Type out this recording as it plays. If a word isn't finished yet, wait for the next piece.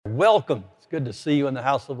welcome. It's good to see you in the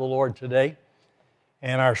house of the Lord today.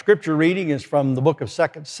 And our scripture reading is from the book of 2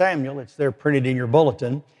 Samuel. It's there printed in your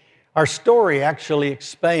bulletin. Our story actually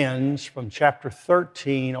expands from chapter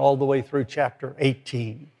 13 all the way through chapter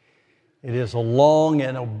 18. It is a long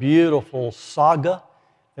and a beautiful saga.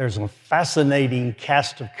 There's a fascinating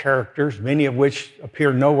cast of characters, many of which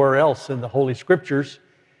appear nowhere else in the Holy Scriptures.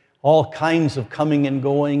 All kinds of coming and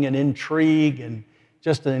going and intrigue, and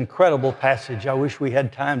just an incredible passage. I wish we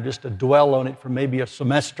had time just to dwell on it for maybe a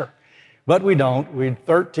semester, but we don't. We read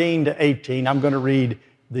 13 to 18. I'm going to read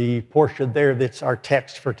the portion there that's our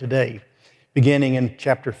text for today, beginning in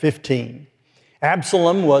chapter 15.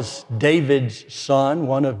 Absalom was David's son,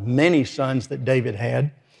 one of many sons that David had.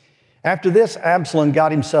 After this, Absalom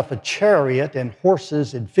got himself a chariot and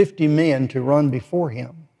horses and 50 men to run before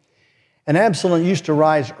him. And Absalom used to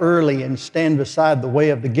rise early and stand beside the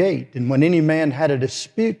way of the gate. And when any man had a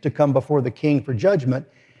dispute to come before the king for judgment,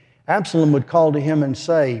 Absalom would call to him and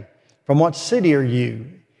say, "From what city are you?"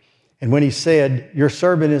 And when he said, "Your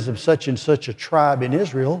servant is of such and such a tribe in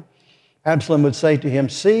Israel," Absalom would say to him,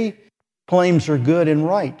 "See, claims are good and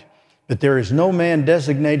right, but there is no man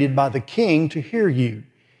designated by the king to hear you."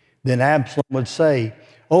 Then Absalom would say,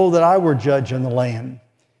 "Oh, that I were judge in the land.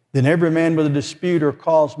 Then every man with a dispute or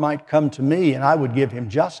cause might come to me, and I would give him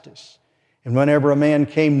justice. And whenever a man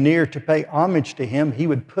came near to pay homage to him, he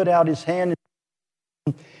would put out his hand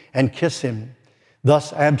and kiss him."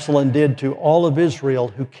 Thus Absalom did to all of Israel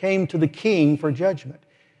who came to the king for judgment.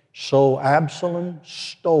 So Absalom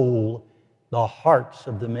stole the hearts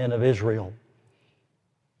of the men of Israel.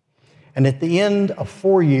 And at the end of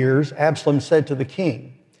 4 years, Absalom said to the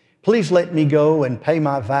king, "Please let me go and pay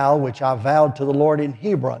my vow, which I vowed to the Lord in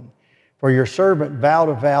Hebron. For your servant vowed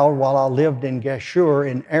a vow while I lived in Geshur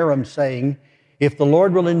in Aram, saying, 'If the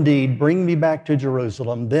Lord will indeed bring me back to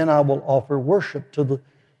Jerusalem, then I will offer worship to the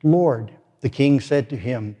Lord.'" The king said to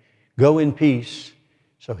him, "Go in peace."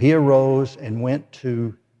 So he arose and went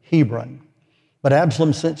to Hebron. But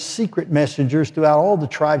Absalom sent secret messengers throughout all the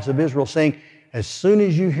tribes of Israel, saying, "As soon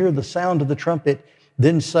as you hear the sound of the trumpet,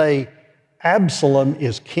 then say, 'Absalom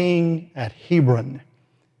is king at Hebron.'"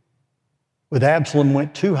 With Absalom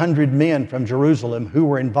went 200 men from Jerusalem who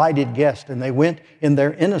were invited guests, and they went in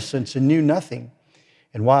their innocence and knew nothing.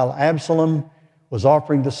 And while Absalom was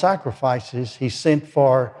offering the sacrifices, he sent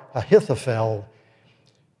for Ahithophel,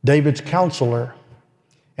 David's counselor,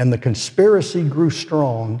 and the conspiracy grew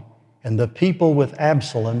strong, and the people with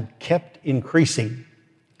Absalom kept increasing.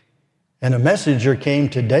 And a messenger came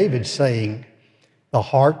to David saying, "The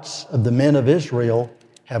hearts of the men of Israel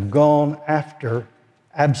have gone after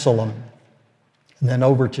Absalom." And then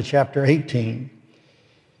over to chapter 18.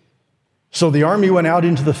 So the army went out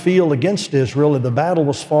into the field against Israel, and the battle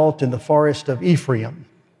was fought in the forest of Ephraim.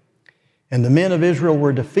 And the men of Israel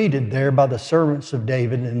were defeated there by the servants of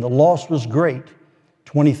David, and the loss was great,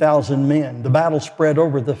 20,000 men. The battle spread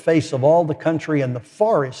over the face of all the country, and the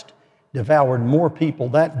forest devoured more people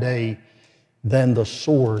that day than the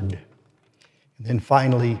sword. And then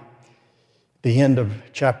finally, the end of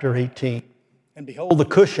chapter 18. "And behold, the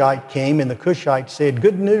Cushite came, and the Cushite said,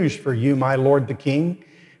 'Good news for you, my lord the king,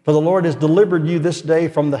 for the Lord has delivered you this day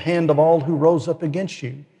from the hand of all who rose up against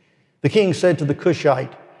you.' The king said to the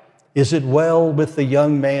Cushite, 'Is it well with the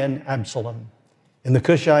young man Absalom?' And the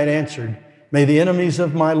Cushite answered, 'May the enemies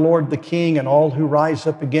of my lord the king and all who rise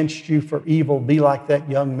up against you for evil be like that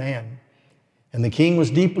young man.' And the king was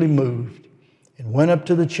deeply moved and went up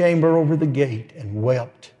to the chamber over the gate and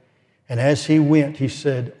wept. And as he went, he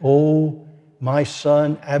said, 'Oh, my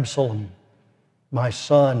son Absalom, my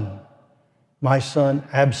son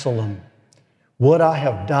Absalom, would I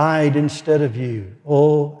have died instead of you?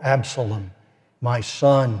 Oh, Absalom, my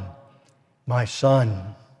son, my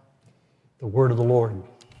son.'" The word of the Lord.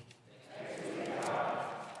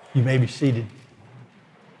 You may be seated.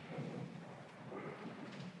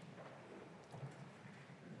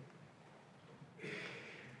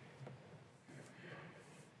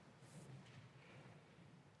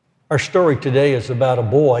 Our story today is about a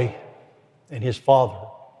boy and his father.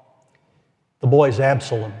 The boy is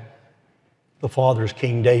Absalom. The father is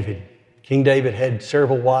King David. King David had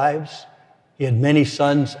several wives. He had many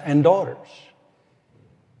sons and daughters.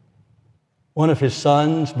 One of his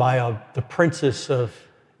sons, by the princess of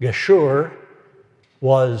Geshur,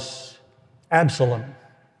 was Absalom.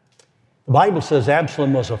 The Bible says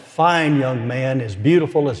Absalom was a fine young man, as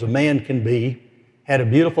beautiful as a man can be, had a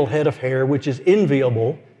beautiful head of hair, which is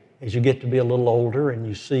enviable as you get to be a little older and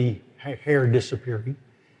you see hair disappearing.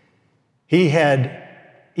 He had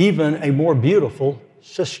even a more beautiful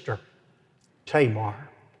sister, Tamar.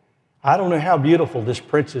 I don't know how beautiful this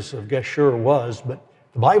princess of Geshur was, but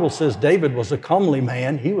The Bible says David was a comely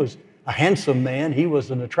man. He was a handsome man. He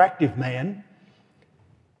was an attractive man.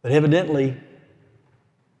 But evidently,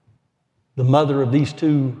 the mother of these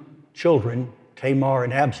two children, Tamar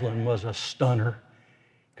and Absalom, was a stunner,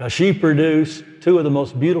 because she produced two of the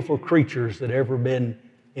most beautiful creatures that ever been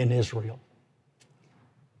in Israel.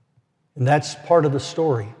 And that's part of the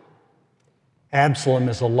story. Absalom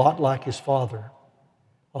is a lot like his father,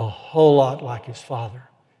 a whole lot like his father.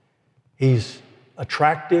 He's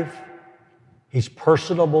attractive, he's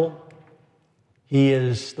personable, he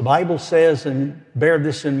is, the Bible says, and bear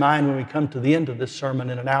this in mind when we come to the end of this sermon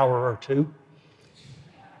in an hour or two,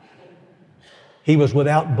 he was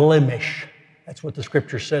without blemish. That's what the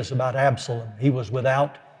Scripture says about Absalom. He was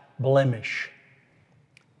without blemish.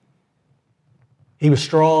 He was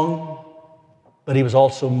strong, but he was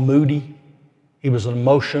also moody. He was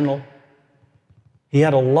emotional. He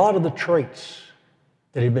had a lot of the traits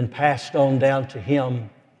that had been passed on down to him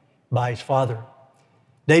by his father.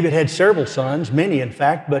 David had several sons, many in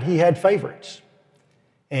fact, but he had favorites.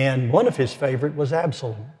 And one of his favorites was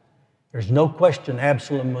Absalom. There's no question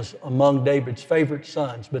Absalom was among David's favorite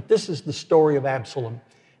sons, but this is the story of Absalom,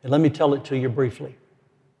 and let me tell it to you briefly.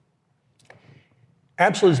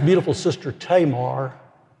 Absalom's beautiful sister Tamar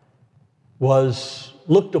was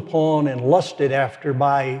looked upon and lusted after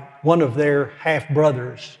by one of their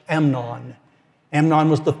half-brothers, Amnon. Amnon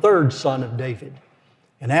was the third son of David,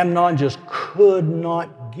 and Amnon just could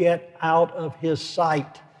not get out of his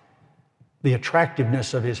sight the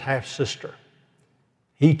attractiveness of his half-sister.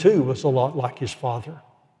 He too was a lot like his father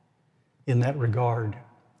in that regard.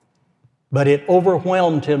 But it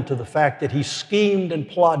overwhelmed him to the fact that he schemed and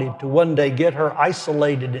plotted to one day get her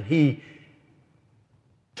isolated, and he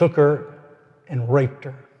took her and raped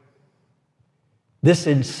her. This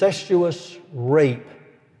incestuous rape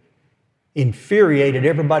infuriated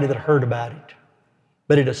everybody that heard about it,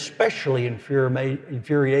 but it especially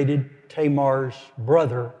infuriated Tamar's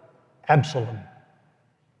brother, Absalom.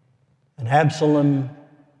 And Absalom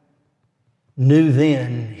knew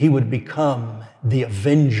then he would become the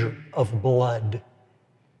avenger of blood.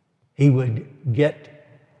 He would get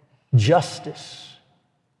justice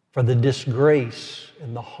for the disgrace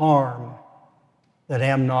and the harm that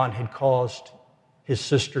Amnon had caused his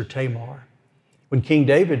sister Tamar. When King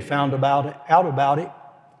David found out about it,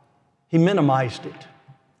 he minimized it.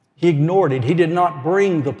 He ignored it. He did not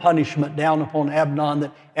bring the punishment down upon Amnon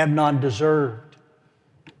that Amnon deserved.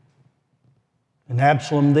 And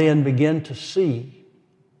Absalom then began to see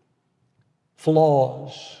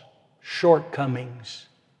flaws, shortcomings,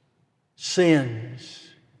 sins,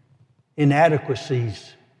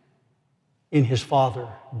 inadequacies in his father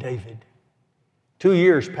David. 2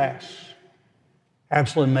 years passed.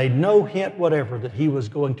 Absalom made no hint whatever that he was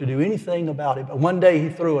going to do anything about it. But one day he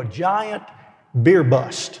threw a giant beer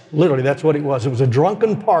bust. Literally, that's what it was. It was a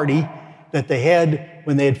drunken party that they had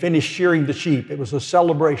when they had finished shearing the sheep. It was a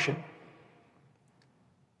celebration.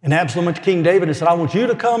 And Absalom went to King David and said, I want you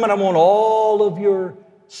to come and I want all of your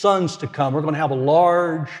sons to come. We're going to have a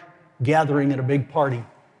large gathering and a big party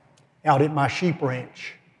out at my sheep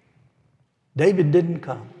ranch. David didn't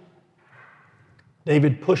come.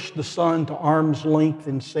 David pushed the son to arm's length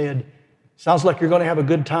and said, sounds like you're going to have a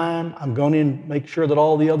good time. I'm going to make sure that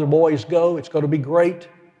all the other boys go. It's going to be great,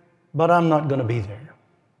 but I'm not going to be there.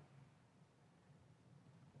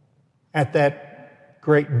 At that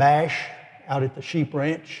great bash out at the sheep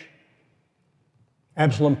ranch,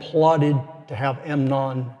 Absalom plotted to have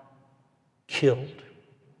Amnon killed.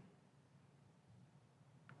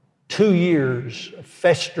 2 years of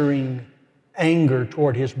festering anger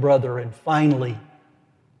toward his brother, and finally,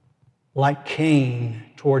 like Cain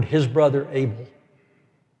toward his brother Abel,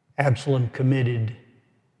 Absalom committed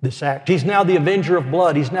this act. He's now the avenger of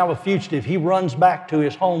blood. He's now a fugitive. He runs back to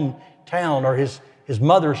his hometown, or his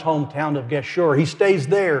mother's hometown of Geshur. He stays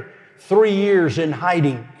there 3 years in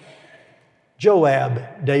hiding.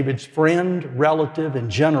 Joab, David's friend, relative,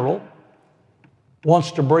 and general,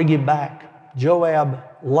 wants to bring him back. Joab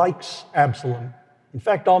likes Absalom. In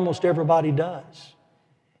fact, almost everybody does.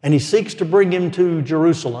 And he seeks to bring him to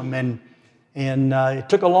Jerusalem. And it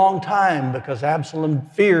took a long time because Absalom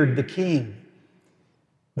feared the king.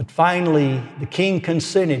 But finally, the king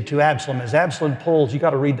consented to Absalom. As Absalom pulls, you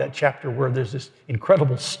got to read that chapter where there's this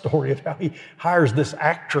incredible story of how he hires this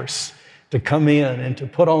actress to come in and to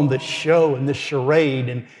put on this show and this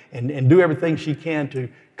charade and do everything she can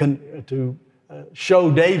to show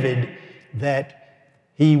David that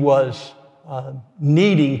he was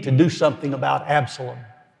needing to do something about Absalom.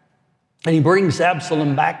 And he brings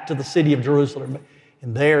Absalom back to the city of Jerusalem.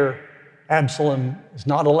 And there, Absalom is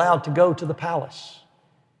not allowed to go to the palace.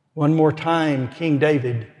 One more time, King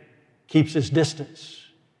David keeps his distance.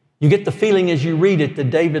 You get the feeling as you read it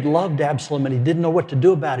that David loved Absalom and he didn't know what to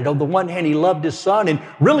do about it. On the one hand, he loved his son and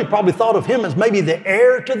really probably thought of him as maybe the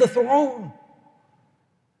heir to the throne.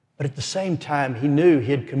 But at the same time, he knew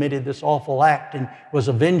he had committed this awful act and was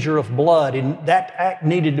a avenger of blood, and that act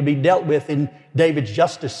needed to be dealt with in David's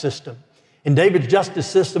justice system. And David's justice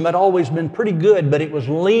system had always been pretty good, but it was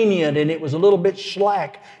lenient and it was a little bit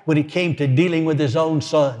slack when it came to dealing with his own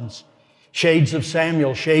sons. Shades of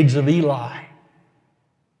Samuel, shades of Eli.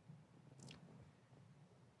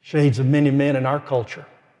 Shades of many men in our culture.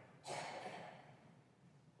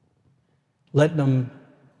 Letting them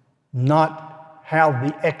not have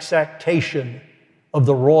the exactation of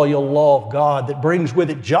the royal law of God that brings with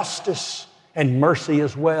it justice and mercy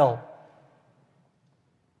as well.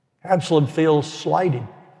 Absalom feels slighted.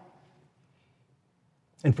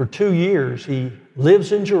 And for 2 years, he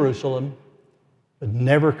lives in Jerusalem, but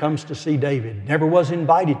never comes to see David, never was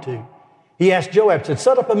invited to. He asked Joab, said,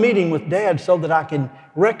 set up a meeting with Dad so that I can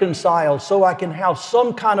reconcile, so I can have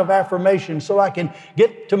some kind of affirmation, so I can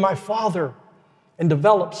get to my father and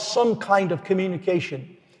develop some kind of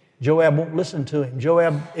communication. Joab won't listen to him.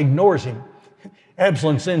 Joab ignores him.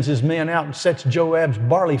 Absalom sends his men out and sets Joab's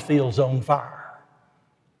barley fields on fire.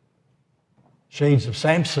 Shades of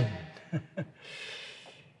Samson.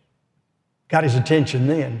 Got his attention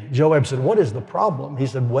then. Joab said, what is the problem? He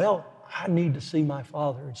said, well, I need to see my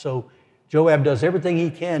father. And so Joab does everything he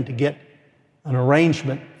can to get an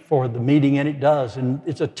arrangement for the meeting, and it does. And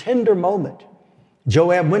it's a tender moment.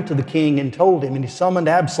 Joab went to the king and told him, and he summoned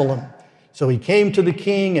Absalom. So he came to the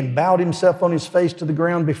king and bowed himself on his face to the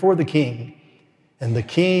ground before the king. And the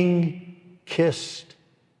king kissed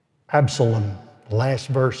Absalom, the last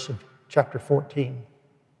verse of chapter 14.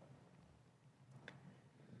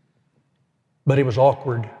 But it was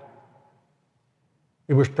awkward.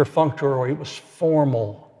 It was perfunctory. It was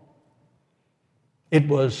formal. It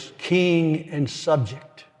was king and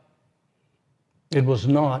subject. It was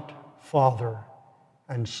not father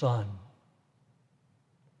and son.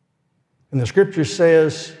 And the scripture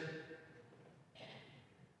says,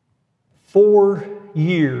 4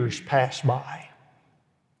 years passed by.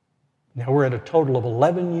 Now we're at a total of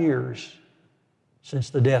 11 years since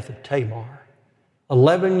the death of Tamar.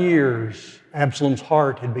 11 years, Absalom's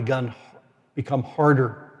heart had become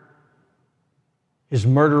harder. His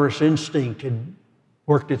murderous instinct had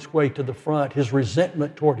worked its way to the front, his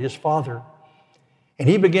resentment toward his father. And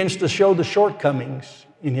he begins to show the shortcomings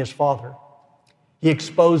in his father. He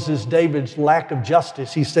exposes David's lack of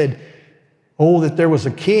justice. He said, oh, that there was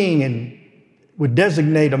a king and would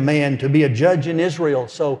designate a man to be a judge in Israel.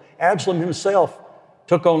 So Absalom himself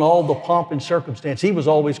took on all the pomp and circumstance. He was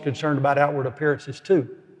always concerned about outward appearances too.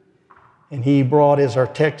 And he brought, as our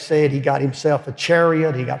text said, he got himself a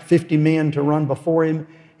chariot. He got 50 men to run before him.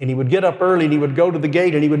 And he would get up early and he would go to the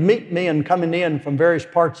gate and he would meet men coming in from various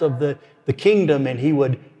parts of the kingdom, and he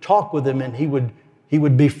would talk with them and he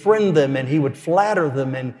would befriend them and he would flatter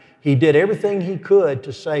them, and he did everything he could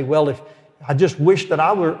to say, well, if I just wish that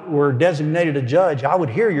I were designated a judge, I would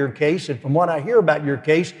hear your case, and from what I hear about your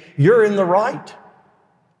case, you're in the right.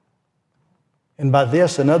 And by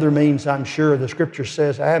this and other means, I'm sure, the scripture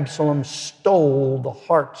says Absalom stole the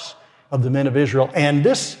hearts of the men of Israel. And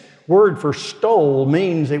this word for stole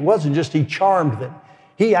means it wasn't just he charmed them.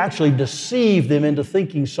 He actually deceived them into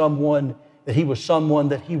thinking that he was someone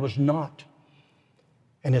that he was not.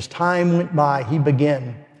 And as time went by, he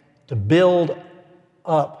began to build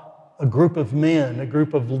up a group of men, a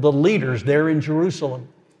group of the leaders there in Jerusalem.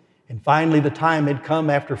 And finally, the time had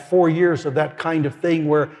come after 4 years of that kind of thing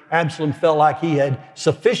where Absalom felt like he had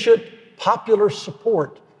sufficient popular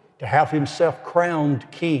support to have himself crowned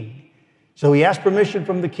king. So he asked permission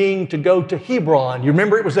from the king to go to Hebron. You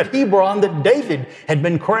remember, it was at Hebron that David had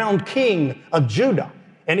been crowned king of Judah.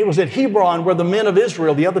 And it was at Hebron where the men of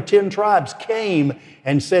Israel, the other 10 tribes, came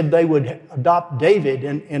and said they would adopt David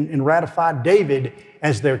and ratify David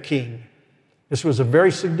as their king. This was a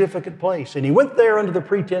very significant place. And he went there under the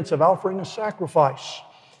pretense of offering a sacrifice.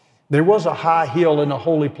 There was a high hill and a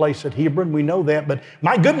holy place at Hebron, we know that. But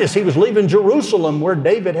my goodness, he was leaving Jerusalem where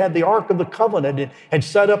David had the Ark of the Covenant and had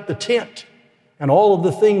set up the tent and all of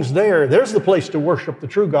the things there. There's the place to worship the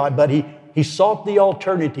true God. But he sought the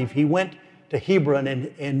alternative. He went to Hebron,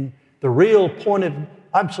 and the real point of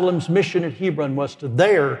Absalom's mission at Hebron was to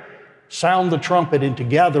there sound the trumpet and to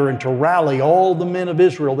gather and to rally all the men of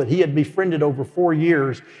Israel that he had befriended over 4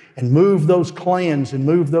 years and move those clans and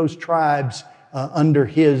move those tribes under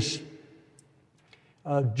his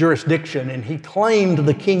jurisdiction. And he claimed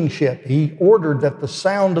the kingship. He ordered that the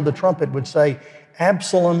sound of the trumpet would say,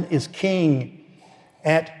 Absalom is king.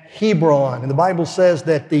 at Hebron. And the Bible says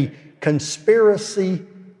that the conspiracy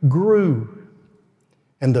grew,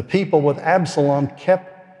 and the people with Absalom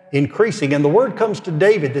kept increasing. And the word comes to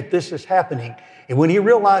David that this is happening. And when he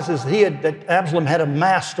realizes that Absalom had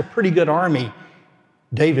amassed a pretty good army,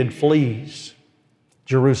 David flees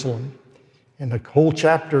Jerusalem. And the whole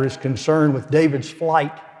chapter is concerned with David's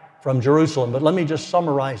flight from Jerusalem. But let me just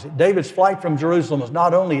summarize it. David's flight from Jerusalem was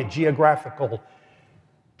not only a geographical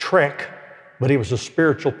trek, but it was a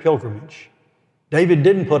spiritual pilgrimage. David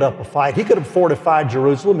didn't put up a fight. He could have fortified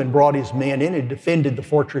Jerusalem and brought his men in and defended the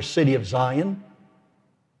fortress city of Zion,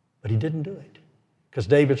 but he didn't do it because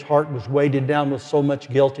David's heart was weighted down with so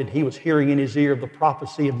much guilt, and he was hearing in his ear the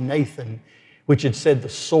prophecy of Nathan, which had said the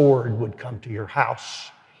sword would come to your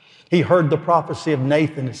house. He heard the prophecy of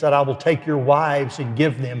Nathan and said, I will take your wives and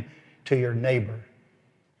give them to your neighbor.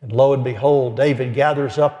 And lo and behold, David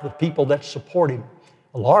gathers up the people that support him,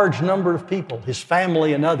 a large number of people, his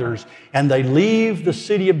family and others, and they leave the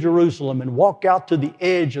city of Jerusalem and walk out to the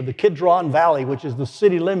edge of the Kidron Valley, which is the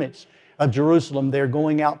city limits of Jerusalem. They're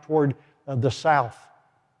going out toward the south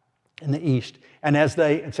and the east, and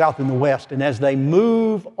south and the west. And as they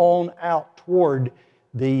move on out toward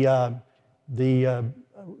the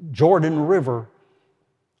Jordan River,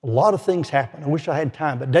 a lot of things happen. I wish I had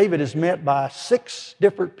time, but David is met by 6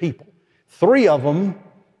 different people. 3 of them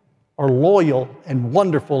are loyal and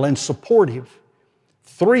wonderful and supportive.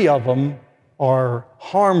 3 of them are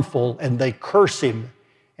harmful, and they curse him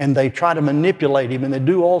and they try to manipulate him and they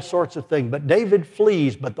do all sorts of things. But David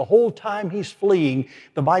flees, but the whole time he's fleeing,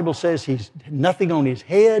 the Bible says he's nothing on his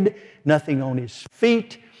head, nothing on his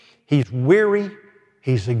feet. He's weary,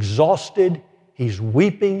 he's exhausted, he's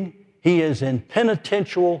weeping. He is in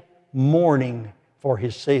penitential mourning for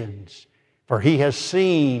his sins, for he has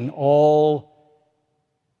seen all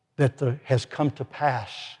that has come to pass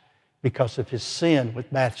because of his sin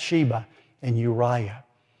with Bathsheba and Uriah.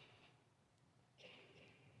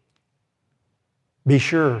 Be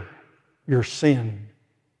sure your sin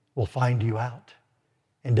will find you out.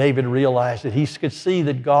 And David realized that he could see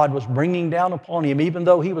that God was bringing down upon him, even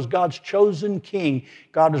though he was God's chosen king,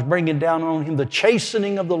 God was bringing down on him the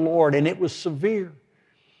chastening of the Lord, and it was severe.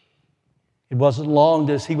 It wasn't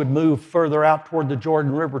long as he would move further out toward the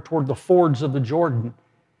Jordan River, toward the fords of the Jordan,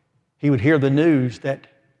 he would hear the news that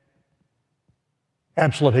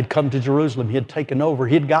Absalom had come to Jerusalem. He had taken over.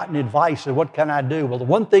 He had gotten advice of what can I do? Well, the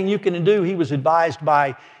one thing you can do, he was advised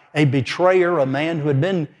by a betrayer, a man who had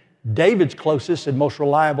been David's closest and most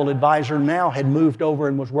reliable advisor, now had moved over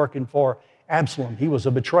and was working for Absalom. He was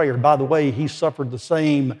a betrayer. By the way, he suffered the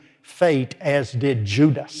same fate as did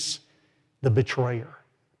Judas, the betrayer.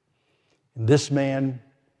 And this man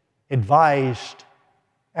advised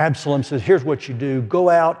Absalom, says, here's what you do. Go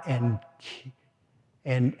out and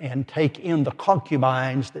take in the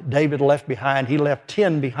concubines that David left behind. He left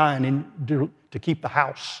 10 behind to keep the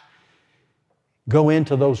house. Go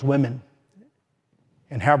into those women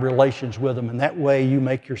and have relations with them, and that way you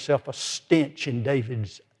make yourself a stench in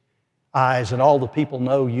David's eyes, and all the people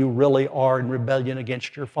know you really are in rebellion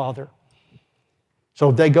against your father.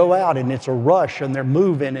 So they go out, and it's a rush, and they're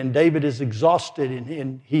moving, and David is exhausted,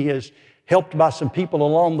 and he is helped by some people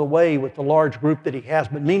along the way with the large group that he has.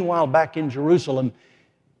 But meanwhile, back in Jerusalem,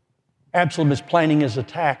 Absalom is planning his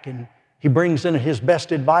attack, and he brings in his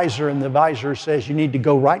best advisor, and the advisor says, you need to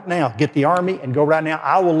go right now. Get the army and go right now.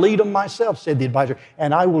 I will lead them myself, said the advisor,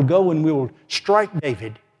 and I will go and we will strike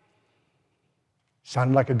David.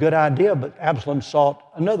 Sounded like a good idea, but Absalom sought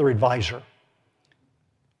another advisor.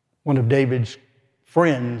 One of David's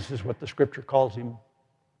friends is what the scripture calls him.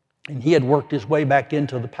 And he had worked his way back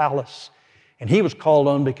into the palace. And he was called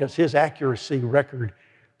on because his accuracy record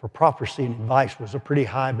for prophecy and advice was a pretty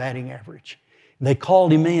high batting average. And they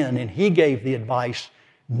called him in, and he gave the advice,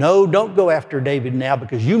 no, don't go after David now,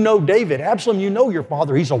 because you know David. Absalom, you know your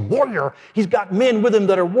father. He's a warrior. He's got men with him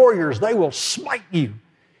that are warriors. They will smite you,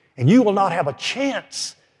 and you will not have a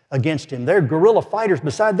chance against him. They're guerrilla fighters.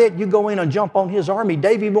 Beside that, you go in and jump on his army.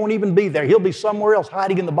 David won't even be there. He'll be somewhere else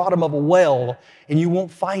hiding in the bottom of a well, and you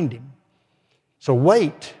won't find him. So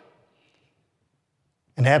wait.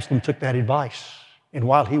 And Absalom took that advice. And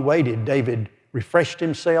while he waited, David refreshed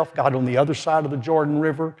himself, got on the other side of the Jordan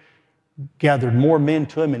River, gathered more men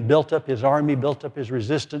to him, and built up his army, built up his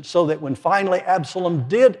resistance, so that when finally Absalom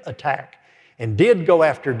did attack and did go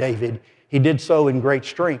after David, he did so in great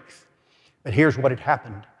strength. But here's what had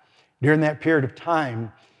happened. During that period of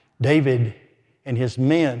time, David and his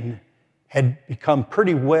men had become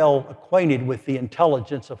pretty well acquainted with the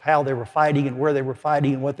intelligence of how they were fighting and where they were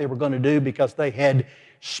fighting and what they were going to do, because they had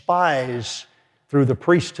spies through the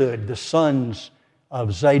priesthood, the sons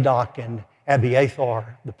of Zadok and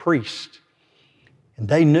Abiathar, the priest. And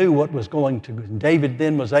they knew what was going to. David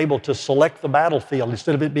then was able to select the battlefield.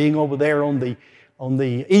 Instead of it being over there on the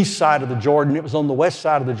east side of the Jordan, it was on the west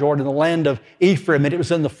side of the Jordan, the land of Ephraim, and it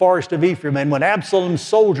was in the forest of Ephraim. And when Absalom's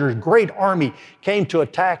soldiers, great army, came to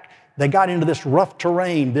attack, they got into this rough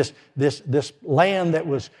terrain, this land that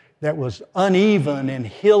was uneven and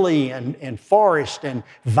hilly and forest and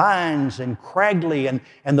vines and craggy. And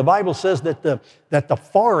the Bible says that the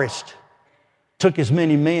forest took as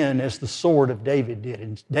many men as the sword of David did.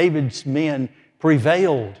 And David's men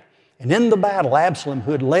prevailed. And in the battle, Absalom,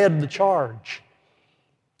 who had led the charge,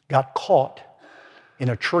 got caught in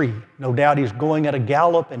a tree. No doubt he's going at a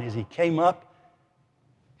gallop, and as he came up,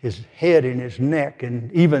 his head and his neck,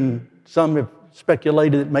 and even some have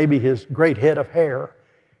speculated that maybe his great head of hair,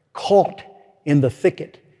 caught in the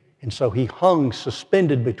thicket. And so he hung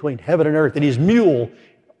suspended between heaven and earth. And his mule,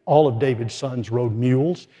 all of David's sons rode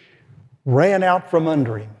mules, ran out from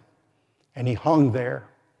under him, and he hung there.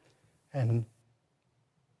 And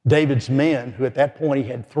David's men, who at that point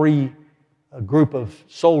he had a group of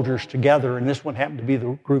soldiers together, and this one happened to be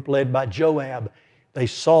the group led by Joab, they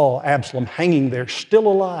saw Absalom hanging there, still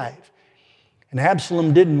alive. And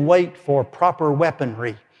Absalom didn't wait for proper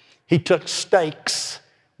weaponry. He took stakes,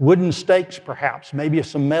 wooden stakes perhaps, maybe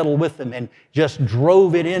some metal with them, and just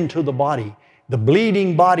drove it into the body. The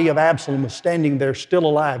bleeding body of Absalom was standing there still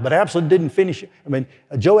alive. But Absalom didn't finish,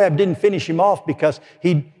 Joab didn't finish him off because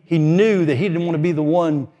he knew that he didn't want to be the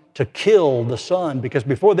one to kill the son. Because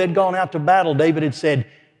before they'd gone out to battle, David had said,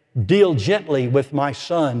 "Deal gently with my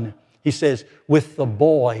son." He says, "With the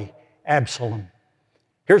boy, Absalom."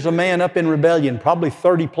 Here's a man up in rebellion, probably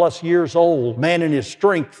 30 plus years old, man in his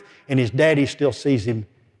strength, and his daddy still sees him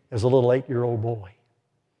as a little 8-year-old boy.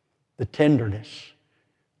 The tenderness,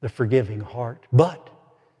 the forgiving heart. But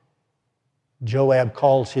Joab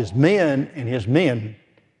calls his men, and his men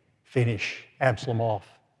finish Absalom off,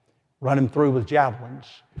 run him through with javelins.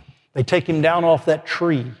 They take him down off that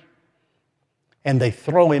tree, and they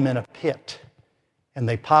throw him in a pit, and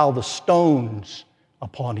they pile the stones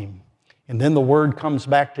upon him. And then the word comes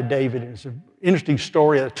back to David. It's an interesting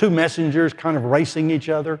story. Two messengers kind of racing each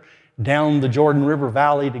other down the Jordan River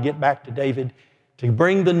Valley to get back to David, to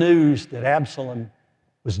bring the news that Absalom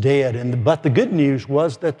was dead. But the good news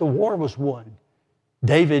was that the war was won.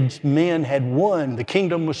 David's men had won. The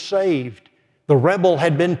kingdom was saved. The rebel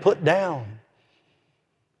had been put down.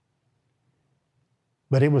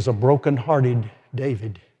 But it was a broken-hearted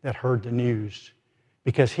David that heard the news,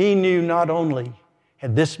 because he knew not only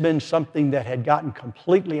had this been something that had gotten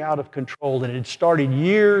completely out of control, and it had started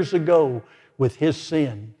years ago with his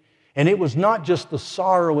sin. And it was not just the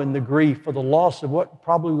sorrow and the grief for the loss of what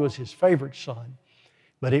probably was his favorite son,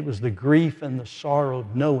 but it was the grief and the sorrow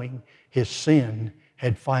of knowing his sin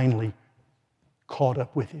had finally caught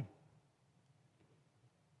up with him.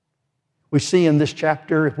 We see in this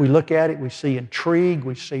chapter, if we look at it, we see intrigue,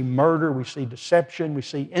 we see murder, we see deception, we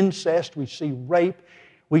see incest, we see rape.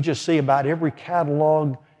 We just see about every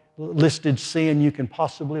catalog listed sin you can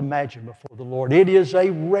possibly imagine before the Lord. It is a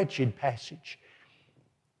wretched passage,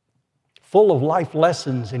 full of life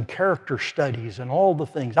lessons and character studies and all the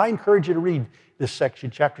things. I encourage you to read this section,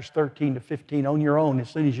 chapters 13 to 15, on your own as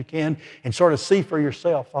soon as you can, and sort of see for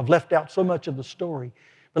yourself. I've left out so much of the story.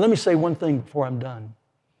 But let me say one thing before I'm done.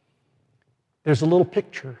 There's a little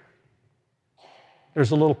picture.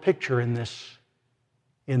 There's a little picture in this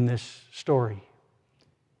story.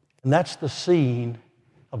 And that's the scene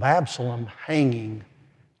of Absalom hanging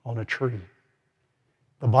on a tree.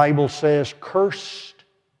 The Bible says, "Cursed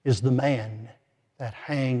is the man that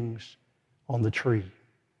hangs on the tree."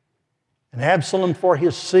 And Absalom, for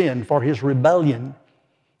his sin, for his rebellion,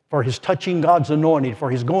 for his touching God's anointed,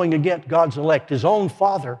 for his going against God's elect, his own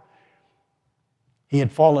father, he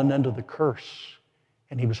had fallen under the curse,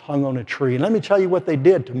 and he was hung on a tree. And let me tell you what they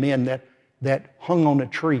did to men that hung on a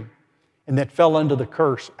tree and that fell under the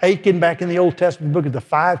curse. Achan, back in the Old Testament, book of the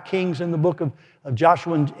 5 kings in the book of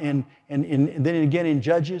Joshua and then again in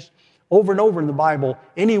Judges, over and over in the Bible,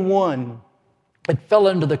 anyone that fell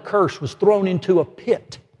under the curse was thrown into a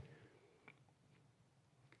pit.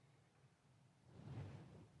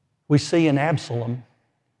 We see in Absalom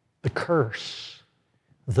the curse,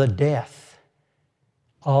 the death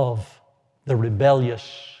of the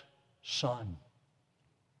rebellious son.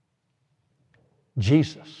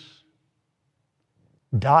 Jesus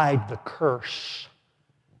died the curse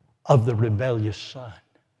of the rebellious son.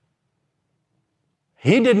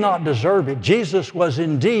 He did not deserve it. Jesus was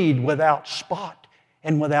indeed without spot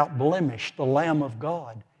and without blemish, the Lamb of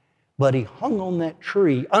God. But he hung on that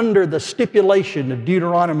tree under the stipulation of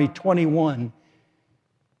Deuteronomy 21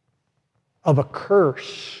 of a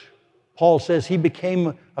curse. Paul says he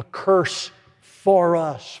became a curse for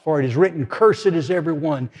us, for it is written, "Cursed is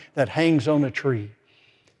everyone that hangs on a tree."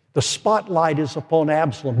 The spotlight is upon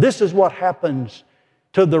Absalom. This is what happens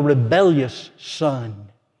to the rebellious son.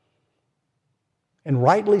 And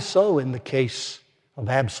rightly so in the case of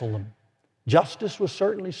Absalom. Justice was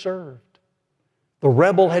certainly served. The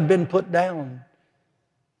rebel had been put down.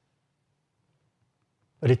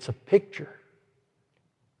 But it's a picture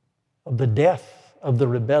of the death of the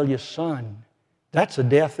rebellious son. That's a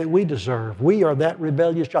death that we deserve. We are that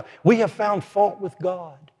rebellious child. We have found fault with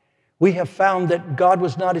God. We have found that God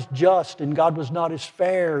was not as just, and God was not as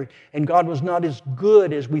fair, and God was not as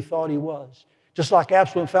good as we thought He was. Just like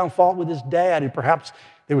Absalom found fault with his dad, and perhaps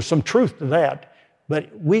there was some truth to that, but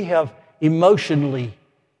we have emotionally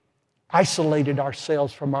isolated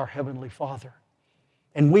ourselves from our Heavenly Father.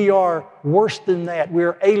 And we are worse than that. We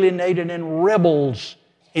are alienated and rebels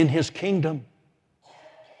in His kingdom.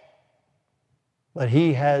 But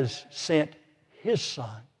He has sent His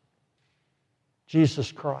Son,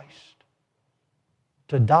 Jesus Christ,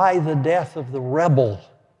 to die the death of the rebel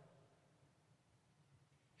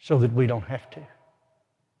so that we don't have to.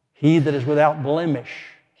 He that is without blemish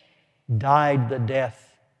died the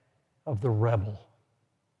death of the rebel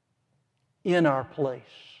in our place,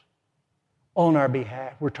 on our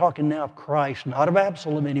behalf. We're talking now of Christ, not of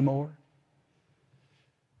Absalom anymore.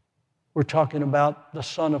 We're talking about the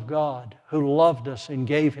Son of God who loved us and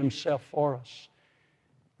gave Himself for us,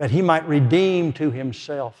 that He might redeem to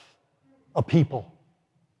Himself a people.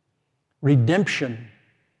 Redemption,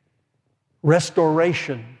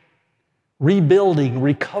 restoration, rebuilding,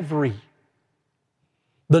 recovery,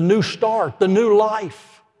 the new start, the new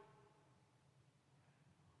life,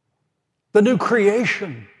 the new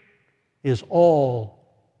creation is all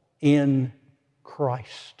in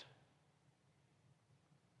Christ.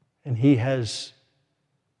 And He has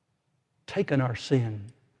taken our sin,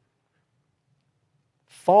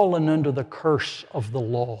 fallen under the curse of the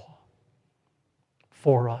law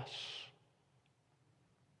for us.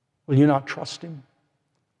 Will you not trust Him?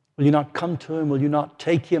 Will you not come to Him? Will you not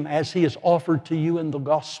take Him as He is offered to you in the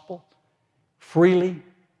gospel? Freely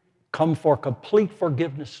come for complete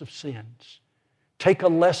forgiveness of sins. Take a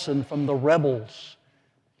lesson from the rebels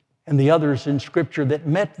and the others in Scripture that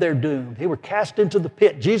met their doom. They were cast into the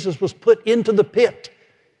pit. Jesus was put into the pit.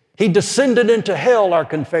 He descended into hell, our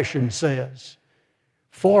confession says,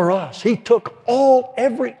 for us. He took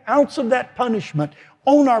every ounce of that punishment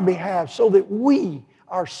on our behalf so that we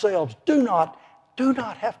ourselves do not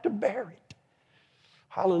have to bear it.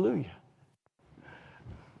 Hallelujah.